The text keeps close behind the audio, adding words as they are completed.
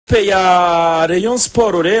ekipe ya Rayon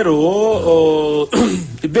Sport rero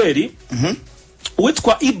Iberi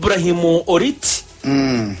witwa Ibrahim Oriti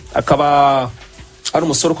akaba ari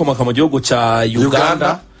umusore ukomoka mu gihugu cya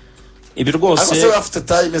Uganda. Ibi rwose ase afite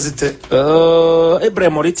time zite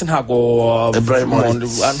Ibrahim Oriti ntago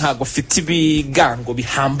afite ibigango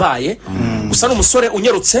bihambaye gusa n'umusore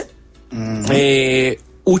unyerutse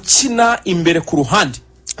ukina imbere ku ruhande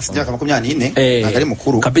afite imyaka 24 nagari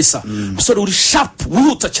mukuru kabisa umusore uri sharp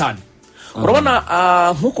wihuta cyane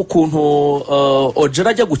urabona nkuko kuntu Ojera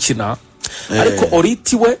ajya gukina ariko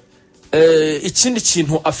Oriti we ikindi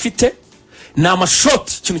kintu afite ni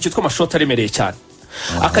amashoti ikintu cyitwa amashoti aremereye cyane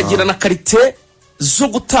akagira na karite zo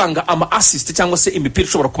gutanga ama assist cyangwa se imipira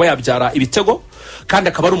ishobora kuba yabyara ibitego kandi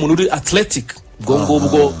akaba ari umuntu uri athletic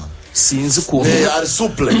ubwo sinzi kuntu ari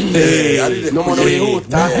souple no muntu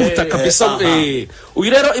wihuta kabisa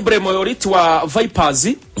uyu rero Ibrahim Oriti wa Vipers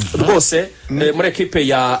rwose muri equipe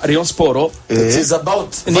ya Rayon Sport is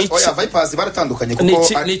about Vipers baratandukanye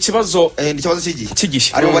kuko ni ikibazo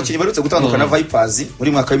cy'igihe ari mu bakinyi barutse gutandukana Vipers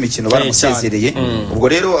muri mwaka w'imikino baramusezereye ubwo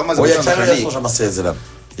rero amaze gutandukana amasezerano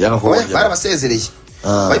barabasezereye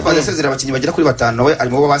Vipers yasezerera abakinyi bagera kuri 5 we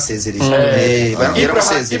arimo babasezereye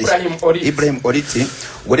Ibrahim Oriti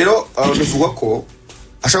ubwo rero bivuga ko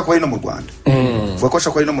ashaka kuba ari no mu Rwanda vuga ko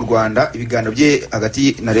ashaka kuba ari no mu Rwanda ibiganiro bye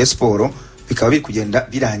hagati na Rayon Sport bikaba biri kugenda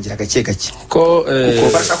birangira gake ko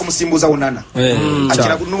bashaka kumusimbuza Onana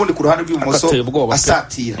akira n'ubundi ku ruhande rw'ibumoso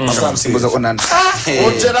asatira kumusimbuza Onana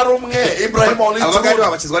Ojera rumwe Ibrahim Oriti abagande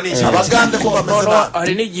babakizwa n'iki abagande ko bameze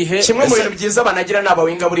ari n'igihe kimwe mu bintu byiza banagira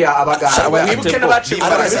n'abawinga buriya abagande wibuke n'abaciye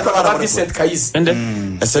aba Vincent Kayizi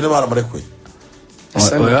ese ne baramurekuye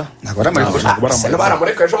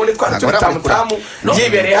baramurekuye ejo muri twari tutamutamu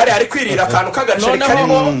yibereye hari kwirira akantu k'agaceri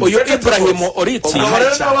karimo uyu Ibrahim Oriti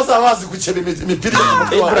bazabazi gukina imipira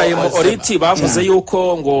Ibrahim Oriti bavuze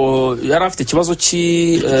yuko ngo yari afite ikibazo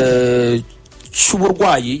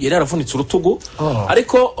cy'uburwayi yari yaravunitse urutugu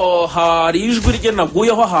ariko hari ijwi rye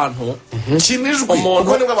naguyeho ahantu kinijwe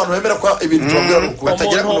umuntu nibwo abantu bemera ko ibintu tubabwira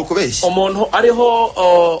batagira no kubeshya umuntu ariho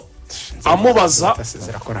amubaza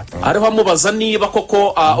niba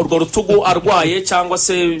koko urwo rutugu arwaye cyangwa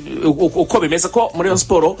se uko bimeze ko muri Rayon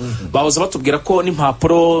Sport bahoze batubwira ko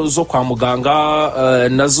n'impapuro zo kwa muganga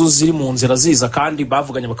nazo ziri mu nzira ziza kandi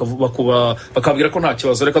bavuganye bakabwira ko nta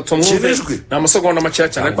kibazo reka tumwumve na amasegonda make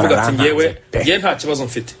cyane kuvuga ati ngewe nta kibazo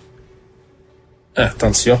mfite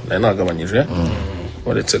attention nagabanyije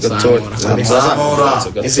uretse gato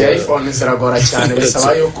izi iPhone ziragora cyane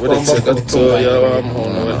bisaba yuko uretse gato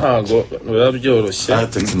y'abamuntu ntago biba byoroshye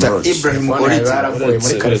Ibrahim Oriti baravuye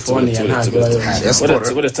muri California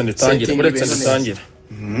uretse nditangire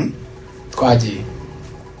twagiye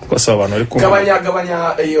kwasaba abantu ari kumwe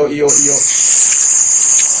gabanya iyo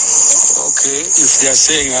Okay, if they are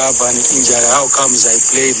saying I have an injury, how comes I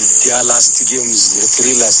played their last games, the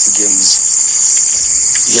 3 last games?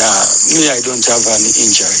 Yeah, me, I don't have any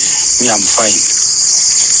injury. Me, I'm fine.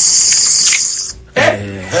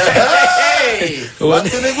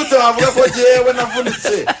 watene gute bavuga ko jewe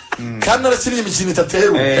navunitse kandi arashyira imikino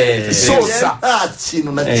itateru isoza nta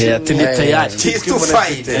kintu na kimwe ati ni tayari too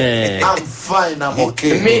fine I'm fine, I'm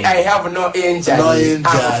okay. me I have no injury.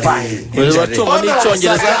 I'm fine. batuma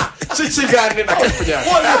n'icyongereza Chichigane na kunya.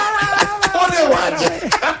 One wanje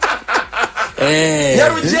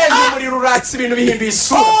yarugenge muri rurax ibintu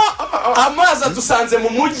bihimbiso amaza dusanze mu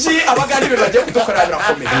mujyi abagani ibintu bagiye kudukorera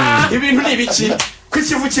birakomeye ibintu ni ibiki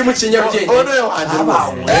kwikivu kimu kinyarugenge one wanje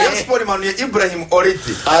Rayon Sport imanuye Ibrahim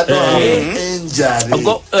Oriti injury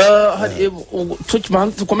ubwo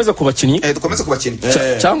tukomeza ku bakinnyi dukomeze ku bakinnyi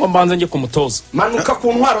cyangwa mbanze nge ku mutoza manuka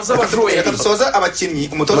ku ntwaro z'abajuwe reka dusoza abakinnyi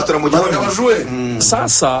umutoza turamugira abajuwe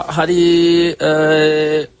sasa hari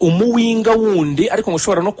umuwinga wundi ariko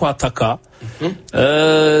ngushobora no kwataka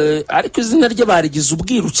ariko izina rye barigize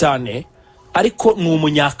ubwiru cyane ariko ni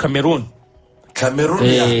umunyakameruni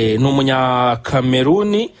ni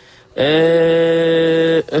umunyakameruni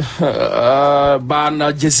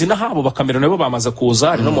banageze n'ahabo bakameruni bo bamaze kuza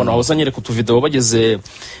hari n'umuntu wahoze anyereka utuvideo bageze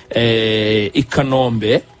i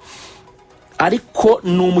Kanombe ariko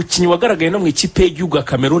ni umukinnyi wagaragaye no mu ikipe y'igihugu ya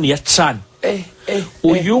Kameruni ya Chan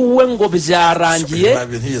uyu we ngo byarangiye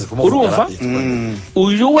urumva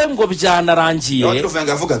uyu we ngo byanarangiye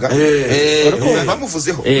uruvanga yavugaga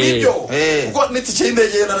bamuvuzeho nibyo kuko n'itike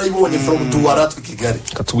y'indege narayibonye from Duwara to Kigali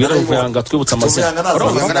katubwira uruvanga twibutsa amazina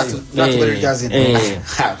natubere ryazina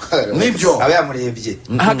nibyo aba yamurebye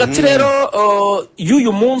hagati rero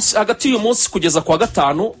y'uyu munsi kugeza kwa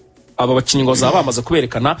gatanu aba bakinnyi ngo zaba bamaze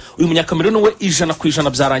kuberekana uyu munyakameruni we 100%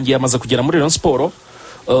 byarangiye amaze kugera muri Rayon Sport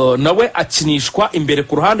nawe akinishwa imbere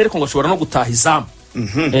ku ruhande ariko ngo ashobora no gutaha izamu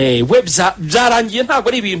we byarangiye ntabwo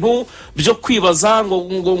ari ibintu byo kwibaza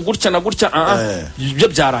ngo gutya na gutya byo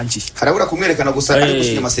byarangiye harabura kumwerekana gusa ari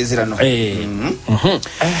gusinya amasezerano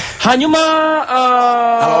hanyuma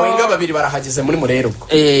abawenga babiri barahageze muri murero ubwo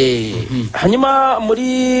hanyuma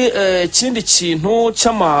muri kindi kintu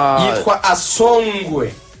yitwa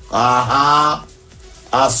Asongwe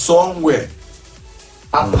Asongwe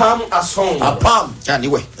Apam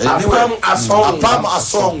niwe Apam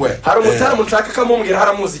Asongwe hari umutaramu nshaka kamubwira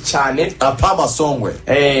haramuzi cyane Apam Asongwe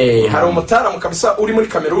hari umutaramu kabisa uri muri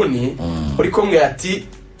Kameruni uri kumwe ati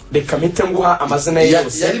reka mpite nguha amazina ye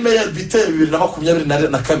yose yari meya bite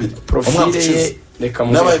 2022 profile ye reka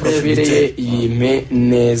mu profile ye yime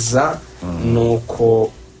neza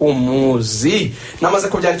nuko umuzi namaze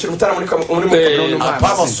kubyandikira umutara muri Kameruni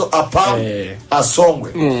Apam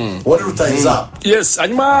Asongwe wari rutayiza yes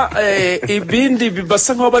hanyuma ibindi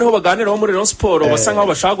basa nkaho bariho baganiraho muri Rayon Sport basa nkaho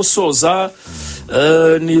bashaka gusoza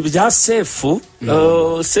ni bya sefu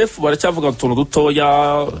baracyavuga utuntu dutoya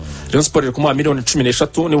Rayon Sport iri kumuha miliyoni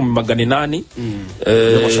 13 ni mu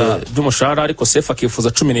 800 by'umushahara ariko sefu akifuza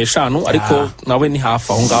 15 ariko nawe ni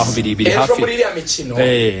hafi aho ngaho biri hafi muri iriya mikino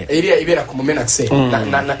iriya ibera ku Mumenaxe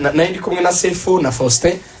na indi kumwe na sefu na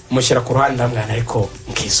Faustin mushyira ku ruhande ndamwana ariko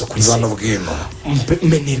ngizo kuri zano bwimo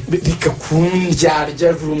bikakundya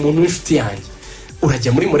umuntu w'inshuti yanjye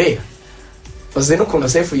urajya muri Murera uze no kuntu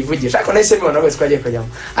sefu yivugisha ariko nahise mbibona wese twagiye kujyamo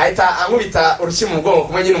ahita ankubita uruki mu mugongo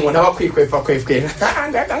kumwe nyine umuntu aba kwikwepa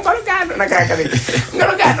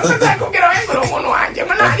ngorogano nzakubwira we ngo umuntu wanjye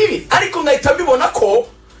ngo naribi ariko ngahita mbibona ko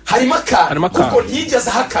harimo akantu kuko ntiyigeze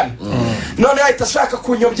ahakana none ahita ashaka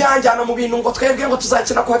kunyobya anjyana mu bintu ngo twebwe ngo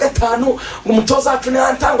tuzakina ku wa gatanu ngo umutoza wacu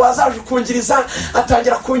ntantangwa azaje kungiriza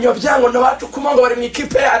atangira kunyobya ngo nabacu kuma ngo bari mu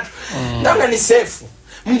ikipe yacu ndamwe ni sefu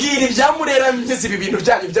mbwira ibya Murera myize ibi bintu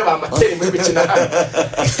byanyu by'abamateri muri bikina hano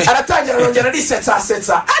aratangira arongera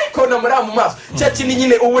arisetsa ariko na muri mu maso cyakindi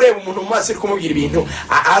nyine ureba umuntu mu maso uri kumubwira ibintu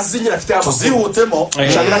azi nyine afite amakuru tuzihutemo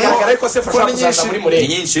biragaragara ariko sefu ashaka kuzaza muri Murera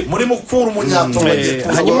nyinshi muri mukuru umunyatomage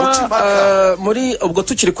hanyuma muri ubwo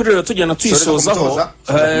tukiri kuri rero tugenda tuyisozaho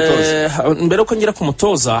mbere ko ngira ku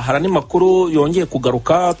mutoza harani makuru yongeye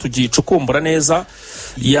kugaruka tugicukumbura neza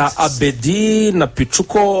ya Abedi na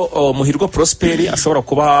Pichuko Muhirwa Prosperi ashobora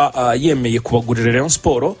kuba yemeye kubagurira Rayon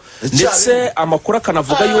Sport ndetse amakuru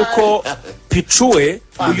akanavuga yuko Pichuwe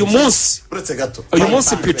uyu munsi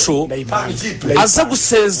Pichu aza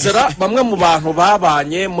gusezera bamwe mu bantu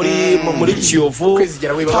babanye muri Kiyovu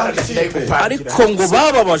ariko ngo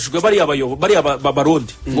bababajwe bari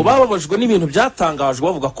abarundi ngo bababajwe n'ibintu byatangajwe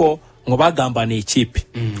bavuga ko ngo bagambaniye ikipe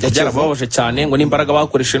byarababaje cyane ngo n'imbaraga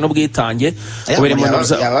bakoresheje n'ubwitange ngo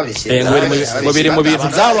biri mu bintu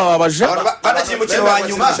byabababaje banagiye mu mukino wa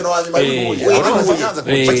nyuma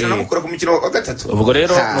bakina no gukora ku mukino wa gatatu ubwo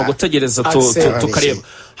rero no gutegereza tukareba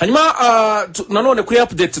hanyuma nanone kuri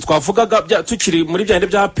update twavugaga tukiri muri byande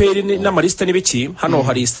bya APR n'amaliste n'ibiki hano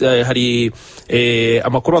hari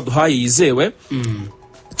amakuru aduhaye yizewe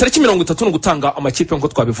tariki 30 no gutanga amakipe nko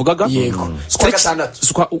twabivugaga yego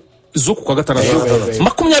zuku kwa gatandatu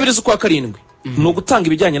 20 z'ukwa karindwi no gutanga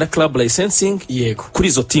ibijyanye na club licensing yego kuri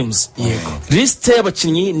izo teams yego liste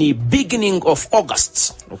y'abakinnyi ni beginning of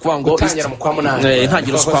August ukuvuga ngo gutangira mu kwa munani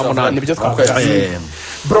intangiriro z'ukwa munani nibyo twakwera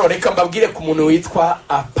bro reka mbabwire ku muntu witwa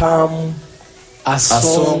Apam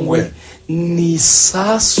Asongwe ni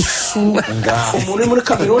sasu umuntu muri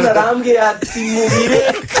Kameruni arambwiye ati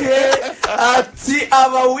mubireke ati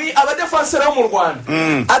abadefenseur bo mu Rwanda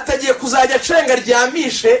atagiye kuzajya cenga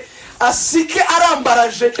ryamishe asike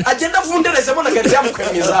arambaraje agenda avunderezemo na gari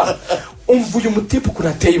yamukwemiza umva uyu mutipu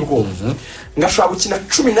kunateye ubwoba ngashobora gukina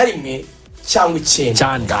 11 cyangwa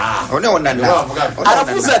 9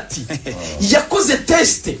 aravuze ati yakoze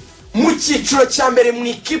test mu cyiciro cya mbere mu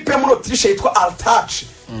ikipe muri Autriche yitwa Altach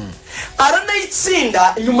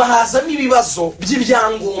aranayitsinda nyuma hazamo ibibazo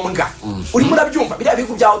by'ibyangombwa urimo urabyumva biriya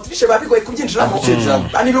bihugu bya Autriche babigoye kubyinjiramo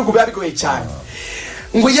n'ibihugu babigoye cyane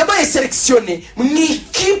ngo yabaye selectionné mu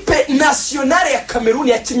ikipe nationale ya Cameroon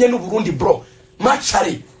yakinye n'u Burundi bro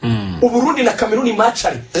matchari u Burundi na Cameroon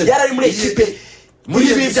matchari yarari muri ikipe muri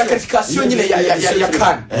ibi bya qualification nyine ya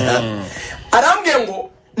CAN arambye ngo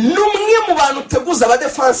numwe mu bantu teguza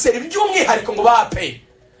abadefenseur by'umwihariko ngo bape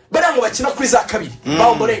barango bakina kuri za kabiri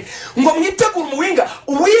bawo Moreng ngo mwitegura umuwinga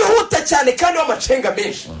wihuta cyane kandi w'amacenga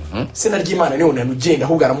menshi sena ry'Imana niho nanugenda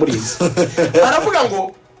ahubwo aramuriza aravuga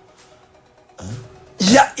ngo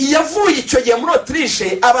yavuye icyo gihe muri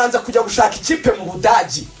Autriche abanza kujya gushaka ikipe mu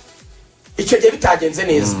Budagi icyo gihe bitagenze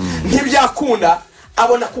neza ntibyakunda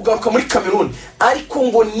abona kugaruka muri Cameroon ariko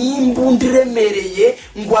ngo nimbundi remereye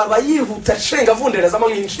ngo abayihuta cenga avunderezamo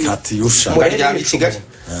nk'inshi Katyusha Baryamye i Kigali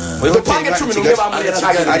Dupange 11 bamurera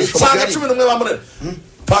panga 11 bamurera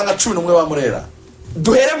panga 11 bamurera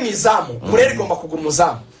duhere mu izamu Murera igomba kugura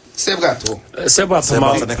umuzamu Sebwato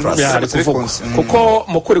yari kuvuga kuko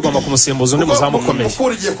mukuru igomba kumusimbuza undi muzamu ukomeye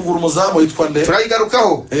mukuru igiye kugura umuzamu yitwa nde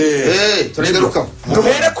turayigarukaho turayigarukaho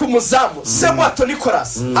duhere ku muzamu Sebwato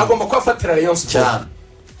Nicolas agomba kubafatira Rayon Sport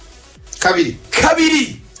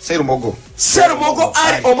kabiri Serumogo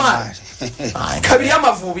ari Omar kabiri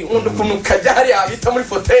y'Amavubi undi ukuntu kajya hari abita muri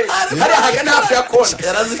fotel hari hagana hafi ya kona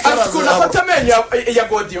atukuna afata amenyo ya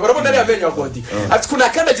Godi urabona ari amenyo ya Godi atukuna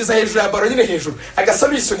akandagiza hejuru ya baro nyine hejuru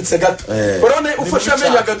agasaba yisunitse gato urabona ufashe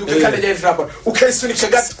amenyo agaduka kandagiza hejuru ya baro ukayisunika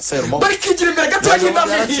gato bari kigira imbere gato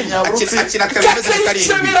y'inama y'ihimba akina kabimeze kari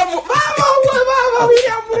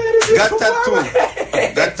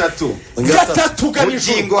gatatu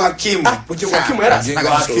Bugingo Hakimu Bugingo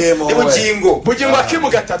Hakimu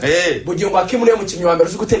gatatu Bugingo Hakimu niyo mukinnyi wa mbere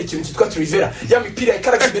uzi gutera ikintu cyitwa Trivera ya mipira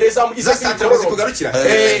ikaraga imbere y'azamu iza santero zikugarukira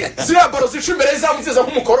ziriya baro zica imbere y'azamu ziza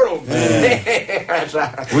nk'umukororo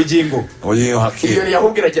Bugingo Hakimu iyo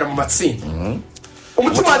yahubwira agira mu matsinda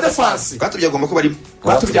umutima wa defense Gatubye agomba kuba ari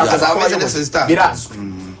birazwi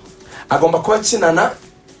agomba kuba akinana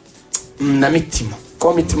na Mitima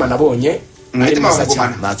ko Mitima nabonye Mitima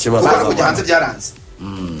wagumana nta kibazo kujya hanze byaranze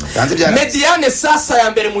Mediane sasa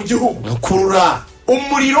ya mbere mu gihugu kurura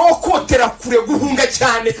umuriro wo kotera kure guhunga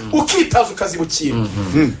cyane ukitaza ukazibukira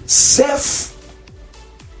Sef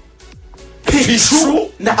Pichu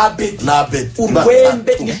na Abedi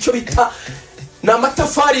urwembe nicyo bita na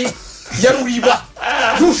matafari ya ruriba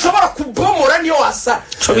ntushobora kubomora niyo wasa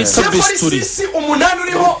Sef umunani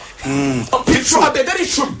uriho Pichu Abedi ari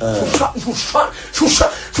 10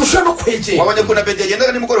 shusha no kwegera wabonye ko na Abedi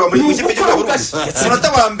yagendaga nimugoroba muri ikipe cy'u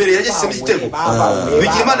munota wa mbere yagize mu gitego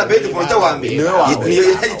bigira Imana Abedi ku munota wa mbere niyo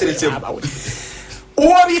yagiteretsemo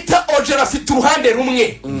uwo bita Ojera afite uruhande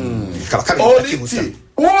rumwe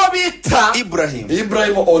uwo bita Ibrahim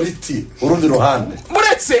Oriti urundi ruhande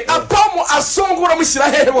muretse Apamu asongora mushyira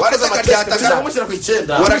hehe wakoze amategeko mushyira ku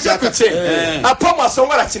 9 Apamu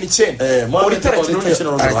asongora akina 9 Oriti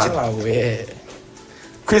arakina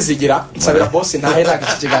kwizigira nsabira boss ntahera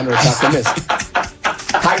ikiganiro cyakomeza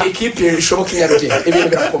ntabwo ikipe ishoboka inyarugenge ibintu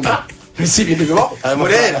birakomeye si ibintu bibaho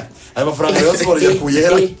Murera ayo mafaranga yose bora yakuye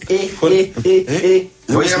hera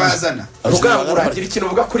oya bazana rugangura agira ikintu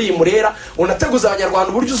uvuga kuri iyi Murera unateguza abanyarwanda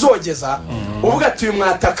uburyo uzogeza uvuga ati uyu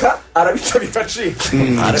mwataka arabica bifacika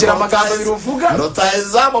agira amagambo biruvuga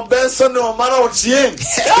rotaizamo Benson Omar Ochieng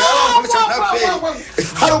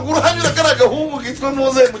haruguru hanyura karaga hungu kitwa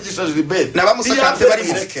nuze mugisha Gilbert nabamusakante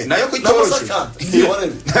barimo nayo kwitoroshye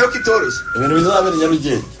ibintu bizabera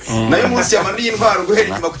nyarugenge nayo munsi ya mani y'intwaro guhera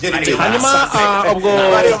inyuma kugenda imbere hanyuma ubwo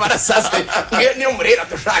bari barasazwe niyo Murera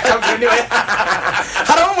dushaka niwe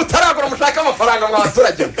haramo mutaragura mushaka amafaranga mu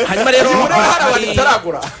baturage hanyuma rero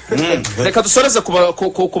mutaragura reka dusoreze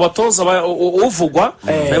ku batoza uvugwa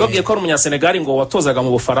nababwiye ko ari umunyasenegali ngo watozaga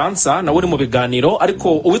mu Bufaransa nawe uri mu biganiro ariko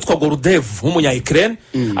uwitwa Gordev w'umunya Ukraine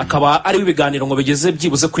akaba ari ibiganiro ngo bigeze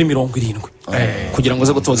byibuze kuri 70 kugira ngo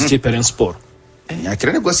ze gutoza ikipe ya Rayon Sport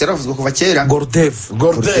Nyakirane rwose yaravuzwe kuva kera Gordev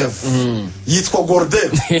yitwa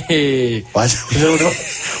Gordev baje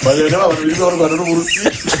n'abantu biri mu Rwanda n'Uburusi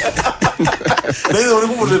neza uri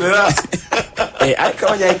kumujenera ariko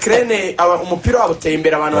abanya Ukraine umupira wabo uteye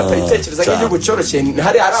imbere abantu batayitekereza nk'igihugu cyoroshye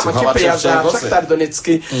hari amakipe ya Shakhtar Donetsk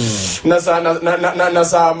na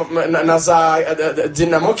za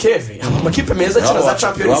Dynamo Kiev amakipe meza cyane za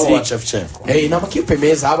Champions League ni amakipe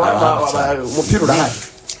meza umupira urahari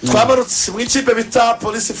twabarutse mu ikipe bita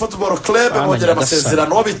Police Football Club bongera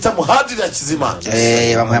amasezerano bita Muhadiri Kizima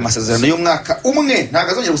bamuhaye amasezerano y'umwaka umwe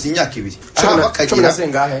ntago azongera gusinya imyaka 2 bakagira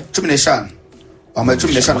 15 bamaye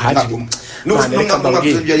 15 n'umwaka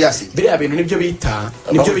yari yasi biriya bintu nibyo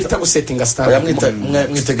bita gusettinga standard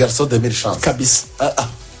mwite garçon de mille chance kabisa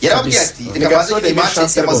yarababwiye ati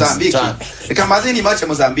reka maze ni match ya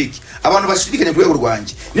Mozambique abantu bashidikanye ku rwego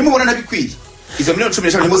rwanjye nimubona nabikwiye izo miliyoni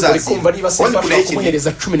 15 nimuzazi kumva niba se kumuhereza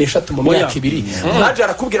 13 mu myaka 2 maje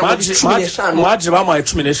arakubwira ngo 15 maje bamaye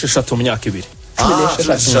 16 mu myaka 2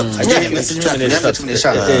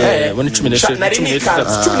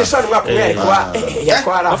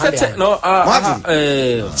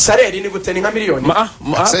 Sareri ni gute ni nka miliyoni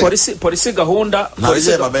polisi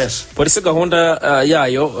gahunda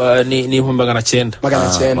yayo ni 900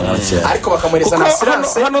 ariko bakamureza na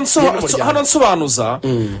assurance hano nsobanuza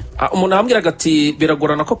umuntu ambwiraga ati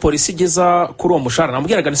biragorana ko polisi igeza kuri uwo mushahara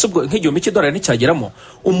nambwiraga nisubwo nk'igihe $1 nticyageramo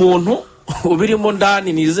umuntu ubirimo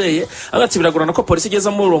ndani nizeye agati biragorana ko polisi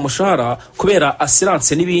igeza muri uwo mushahara kubera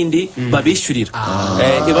assurance n'ibindi babishyurira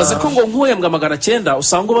ibaze ko ngo nkuhembwa 900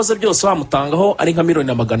 usanga ubaze byose bamutangaho ari nka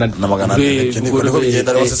miliyoni 400 niko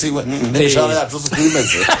bigenda rwose sigwe n'imishahara yacu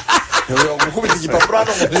z'ubimeze gukubita igipapuro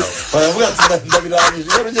hano baravuga ati ndabirangije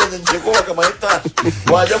rero ngende ngiye kubaka amayetaje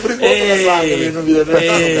wajya muri kongo ugasanga ibintu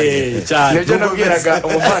biratandukanye cyane nibyo nabwiraga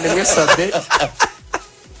umuvandimwe Sabe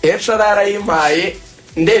eshara yarayimpaye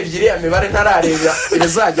ndebye iriya mibare ntarareba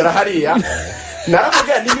ibizagera hariya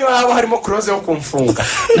naravuga niba haba harimo close yo kumfunga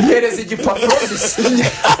mpereza igipapuro bisinye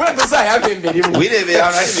wenda uzayabembera imwe wirebeye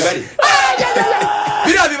ahantu hari imibare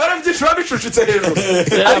biriya bibara byinshi biba bicucitse hejuru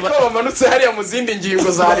ariko bamanutse hariya mu zindi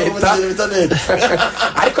ngingo za leta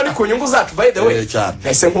ariko ni ku nyungu zacu by the way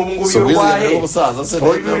ese nk'ubu ngubu iyo urwaye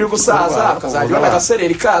uri gusaza akazajya ubona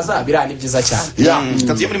agasereri kaza biriya ni byiza cyane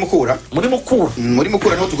tugiye muri mukura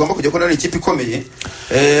niho tugomba kujya kubona ikipe ikomeye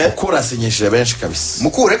mukura yasinyishije benshi kabisa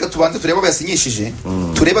mukura reka tubanze turebe abo yasinyishije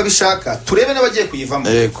turebe abishaka turebe n'abagiye kuyivamo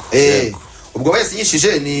ubwo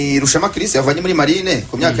bayasinyishije ni Rushema Chris yavanye muri Marine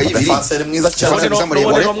ku myaka y'ibiri defenseur mwiza cyane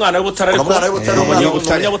umwana w'Ubutare ariko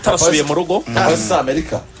umunyabutare mu rugo muri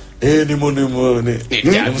Amerika ni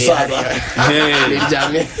musaza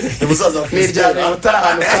ni musaza utari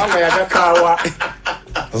ahantu kamwe yagakawa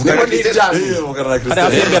hari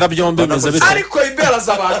afembera byombi bimeze bite ariko ibera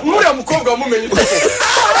z'abantu n'uriya mukobwa wamumenye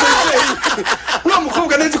uriya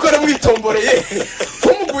mukobwa nzi ko aramwitomboreye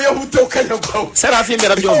umuguyeho utokanya bwawe sera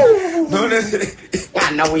afembera byombi none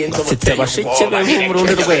mwana w'inzobe ufite bashike be mu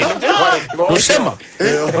rundi rwego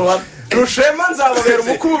Rushema nzababera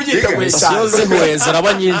umukuru byiteguye cyane yoze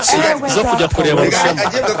ziraba nyinshi zo kujya kureba Rushema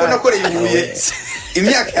agenda ko nakoreye ibuye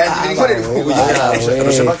imyaka yanjye ikorera ibuye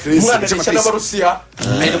Rushema Chris umwana cyane n'abarusiya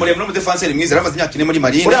ni muri mu defenseur mwiza ramaze imyaka ine muri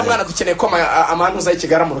Marine uriya mwana dukeneye ko amantuza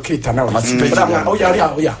y'ikigara mu rukita nawe uriya mwana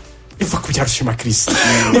oya ifa kujya Rushema Chris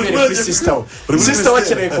nibere Chris sister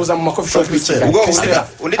wakeneye kuza mu makofi shop y'ikigara ubwo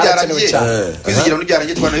undi byarangiye kwizigira undi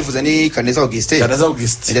byarangiye twanabivuze ni Kaneza Augustin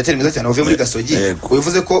yatera mwiza cyane uvuye muri Gasogi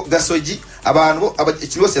ubivuze ko Gasogi abantu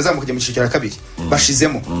ikintu bose yazamukije mu cyiciro cya kabiri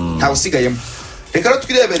bashizemo nta usigayemo reka rero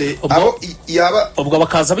twirebere abo yaba ubwo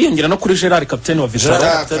bakaza biyongera no kuri Gerard capitaine wa Vital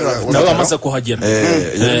nawe bamaze kuhagera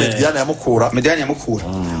Mediane ya Mukura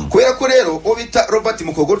kubera ko rero bita Robert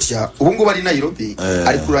Mukogotya ubu ngubu ari Nairobi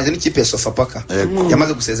ari kuranje n'ikipe ya Sofapaka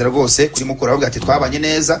yamaze gusezera rwose kuri Mukura bavuga ati twabanye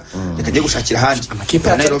neza reka ngiye gushakira handi amakipe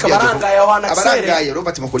ya Nairobi abarangaye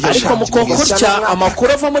Robert Mukogotya ariko Mukogotya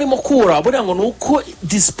amakuru ava muri Mukura buriya ngo nuko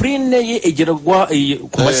discipline ye egerwa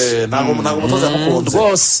ku ntago mutoza mukunze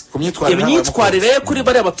rwose imyitwarire kuri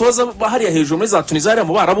bari abatoza bahariya hejuru muri za Tunisia hariya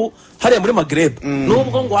mu Barabu hariya muri Maghreb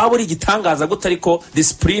nubwo ngo waba uri igitangaza gute ariko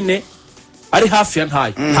discipline ari hafi ya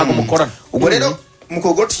ntago mukorana ubwo rero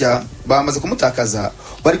Mukogotya bamaze kumutakaza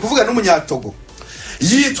bari kuvuga n'umunyatogo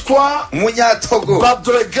yitwa Munyatogo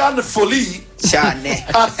Badregan Folie cyane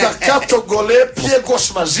attaquant togolais pied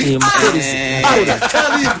gauche magique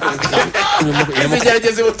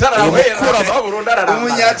ibigerageze butarahera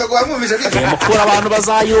Umunyatogo wamumije mukura abantu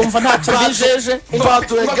bazayumva ntacyo bijeje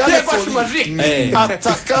Badregan Folie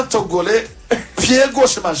attaquant togolais pied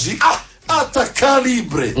gauche magique attaquant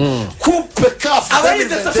libre coupe CAF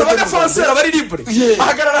abari libre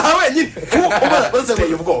ahagarara ha wenyine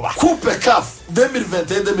coupe CAF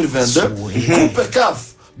 2021-2022 coupe CAF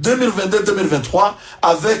 2022-2023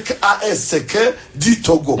 avec ASK du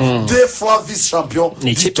Togo, deux fois vice-champion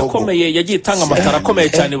du Togo. Komeye yagiye itanga amatara akomeye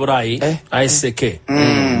cyane Burayi ASK.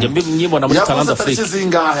 Nyibona muri Talanda Afrique.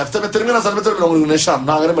 Afite metero 1.75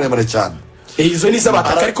 ntabwo ari muremure cyane. Izo ni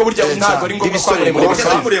z'abataka ariko burya ntabwo ari ngombwa ko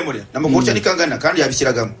muremure namugurya nikangana kandi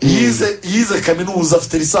yabishyiragamo yize kaminuza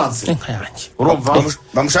afite lisansi urumva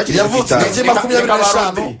bamushakira yavutse tariki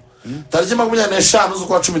 25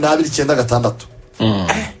 z'ukwa 12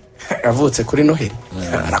 9/6 yavutse kuri Noheli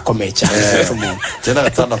arakomeye cyane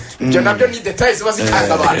ibyo nabyo ni details ziba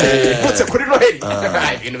zikanga abantu yavutse kuri Noheli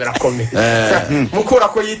ibintu birakomeye Mukura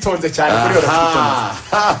ko yitonze cyane kuri yo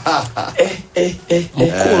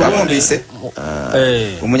Mukura bumvise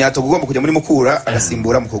umunyatogo ugomba kujya muri Mukura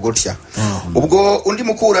agasimbura Mukogotya ubwo undi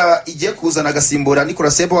Mukura igiye kuzana agasimbura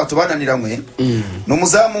Nicolas Sebo watubananiranywe no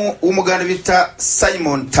muzamu w'umuganda bita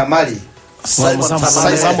Simon Tamari muzamu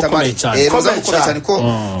komeye cyane ko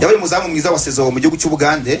yabaye muzamu mwiza wa saison mu gihugu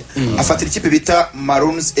cy'Ubugande afatira ikipe bita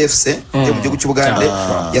Maroons FC yo mu gihugu cy'Ubugande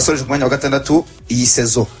yasoreje ku mwanya wa 6 iyi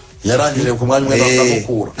saison yarangiriye ku mwanya wa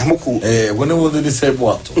Mukura ubwo ni wundi ni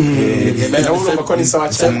Sebuato ko ni sawa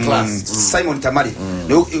cyane Simon Tamari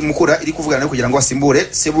no Mukura iri kuvugana kugira ngo asimbure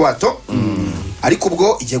Sebuato ariko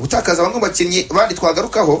ubwo igiye gutakaza bamwe mu bakinnyi bandi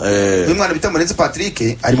twagarukaho uyu mwana bita Murenzi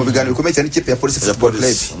Patrick ari mu biganiro bikomeye cyane n'ikipe ya Police Football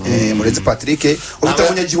Club. Murenzi Patrick ubita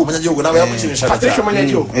umunyagihugu nawe yamukinisha Patrick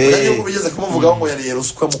umunyagihugu bigeze kumuvugaho ngo yariye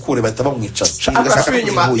ruswa mukure bahita bamwicaza akasuye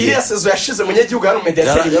inyuma iriya sezo yashize umunyagihugu yari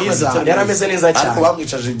umediateri mwiza yarameze neza cyane ariko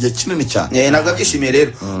bamwicaje igihe kinini cyane ntabwo abyishimiye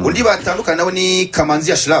rero undi batandukana nawe ni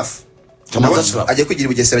Kamanzi Ashraf ajya kwigira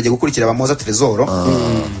Bugesera ajya gukurikira abamuhoza Trezor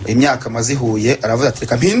imyaka amaze Huye aravuga ati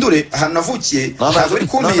reka mpindure ahantu navukiye ntabwo ari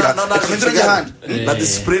kumira reka mpindure ahandi na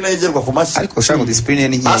discipline yegerwa ku mashyi ariko ushaka discipline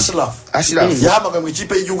ni nyinshi Ashraf yahamagaye mu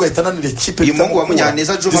ikipe y'igihugu ahita ananira ikipe uyu mungu wa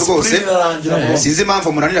Munyaneza Juma rwose sinzi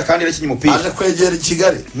impamvu munanira kandi arakinye umupira aje kwegera i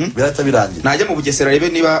Kigali birahita birangira najya mu Bugesera rebe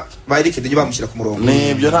niba ba Eric Denye bamushyira ku murongo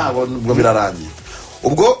nibyo ntabwo ubwo birarangiye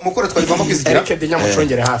ubwo mukora twayivamo kwizigira Eric Denye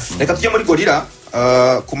amucongere hafi reka tujye muri Gorilla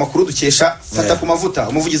ku makuru dukesha fata ku mavuta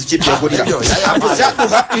umuvugizi w'ikipe ya Gorilla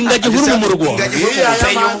ingagi nkuru mu rugo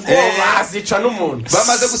azica n'umuntu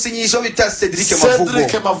bamaze gusinyisha bita Cedric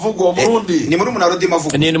Mavugo Murundi ni muri Munarodi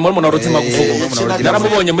Mavugo ni muri Munarodi Mavugo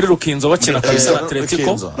naramubonye muri Rukinzo bakina kabisa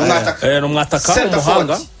Atletico n'umwataka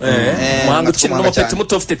umuhanga ukina n'umupeti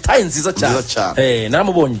muto ufite tayi nziza cyane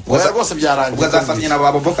naramubonye rwose byarangiye ubwo azafatanya na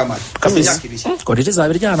babo Bokamari Gorilla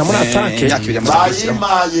izabiryana muri atake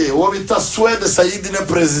bayimaye uwo bita Swede Saidi ne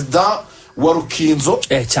president wa Rukinzo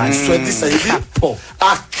cyane Swede Saidi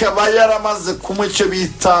akaba yaramaze kumwe icyo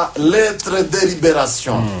bita lettre de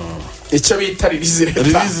libération icyo bita release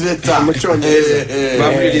leta mu cyongereza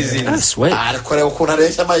bamuririzina ariko rero ukuntu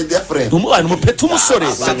areshya my dear friend umwana umupeti umusore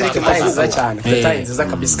Cedric Mavugo cyane tayi nziza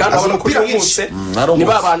kabisa kandi abona ko yumutse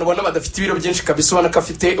niba abantu ubona badafite ibiro byinshi kabisa ubona ko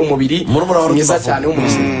afite umubiri mwiza cyane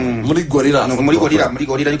w'umuzima muri Gorilla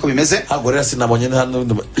niko bimeze ha Gorilla sinabonye hano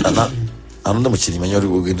ndamukinnyi menye uri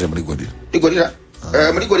bwinjire muri Gorilla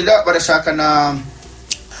muri Gorilla barashakana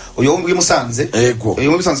uyu wumbuye Musanze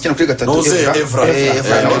uyu Musanze cyane kuri gatatu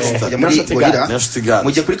Evra muri Gorilla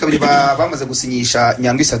mujye kuri kabiri bamaze gusinyisha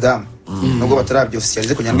Nyandwi Saddam nubwo bataraby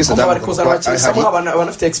officialize ko Nyandwi Saddam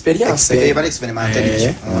banafite experience bari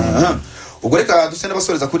experimental ubwo reka dusenda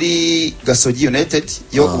basoreza kuri Gasogi United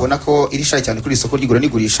yo ubona ko iri shaye cyane kuri isoko ry'igura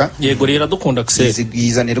n'igurisha yego rero dukunda Axel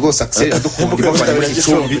zigizane rwose Axel adukunda ibafanye muri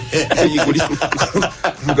Gicumbi yiguri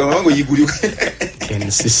mugabo ngo yiguriwe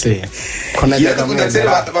KNCC konaga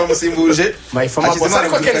bamusimbuje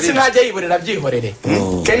ariko KNCC ntajya yiburira byihorere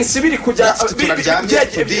KNCC biri kujya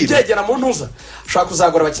byegera mu ntuza ushaka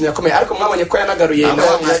kuzagura abakinnyi bakomeye ariko mwabonye ko yanagaruye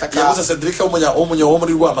yabuze Cedric wo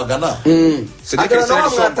muri Rwamagana Cedric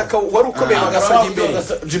wari ukomeye magasogi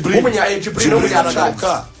imbere umunya-Jibril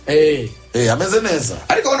n'umunyacaka ameze neza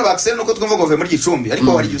ariko bano Axel nuko twumva ngo muri Gicumbi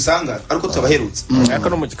ariko hari usanga ariko tubaherutse ariko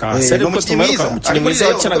no mu Axel uko tumaruka umukinnyi mwiza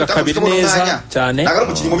wakinaga kabiri neza cyane nagara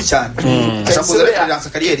umukinnyi mubi cyane ashaka kuza reference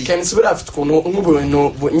kariyeri KNCC bari afite ukuntu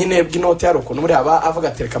nk'ubuntu nyine bw'inote yari ukuntu muri aba avuga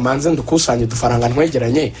ati reka manze ndukusanye udufaranga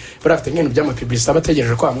ntwegeranye bari afite nk'ibintu by'amapublicité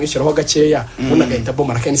abategereje ko bamwishyiraho gakeya ubundi agahita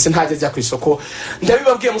bomara KNCC ntajya ajya ku isoko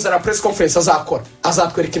ndabibabwiye muzara press conference azakora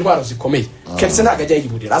azatwereka intwaro zikomeye KNCC ntajya ajya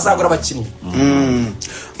yiburira azagura abakinnyi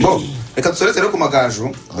reka dusoreze rero ku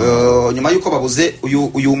magaju nyuma y'uko babuze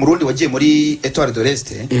uyu Murundi wagiye muri Etoile de l'Est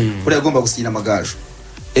buriya agomba gusinyira amagaju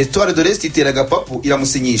Etoile de l'Est itera agapapu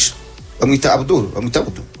iramusinyisha bamwita Abdul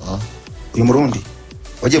uyu Murundi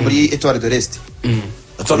wagiye muri Etoile de l'Est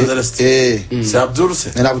c'est Abdul se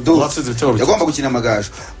ni Abdul yagomba gukina amagaju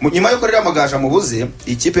nyuma y'uko rero amagaju amubuze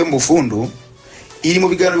ikipe yo mu Bufundu iri mu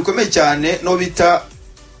biganiro bikomeye cyane no bita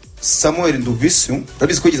Samuel Ndubisu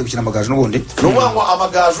rabizi ko yigeze gukina amagaju n'ubundi n'ubangwa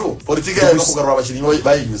amagaju politike yayo no kugarura abakinnyi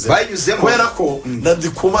bayinyuze kubera ko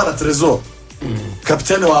Ndikumana Trezor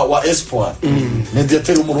kapitene wa Espoir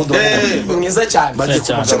mediateur w'umurundo mwiza cyane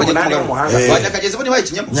Nyakagezi bo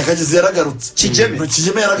ntibayikinyemo Nyakagezi yaragarutse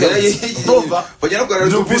Kijeme yaragarutse ndumva bagera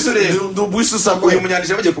kugarura Ndubisu Samuel uyu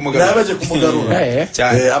munyanije bagiye kumugarura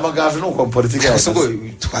amagaju nuko politike yayo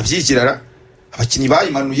twabyikirara abakinnyi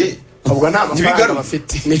bayimanuye ubwo nta mafaranga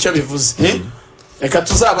bafite nicyo bivuze reka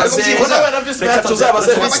tuzabaze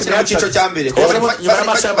mu cyiciro cya mbere nyuma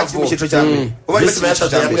y'amashyamba mu cyiciro cya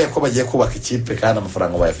mbere ko bagiye kubaka ikipe kandi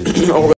amafaranga bayafite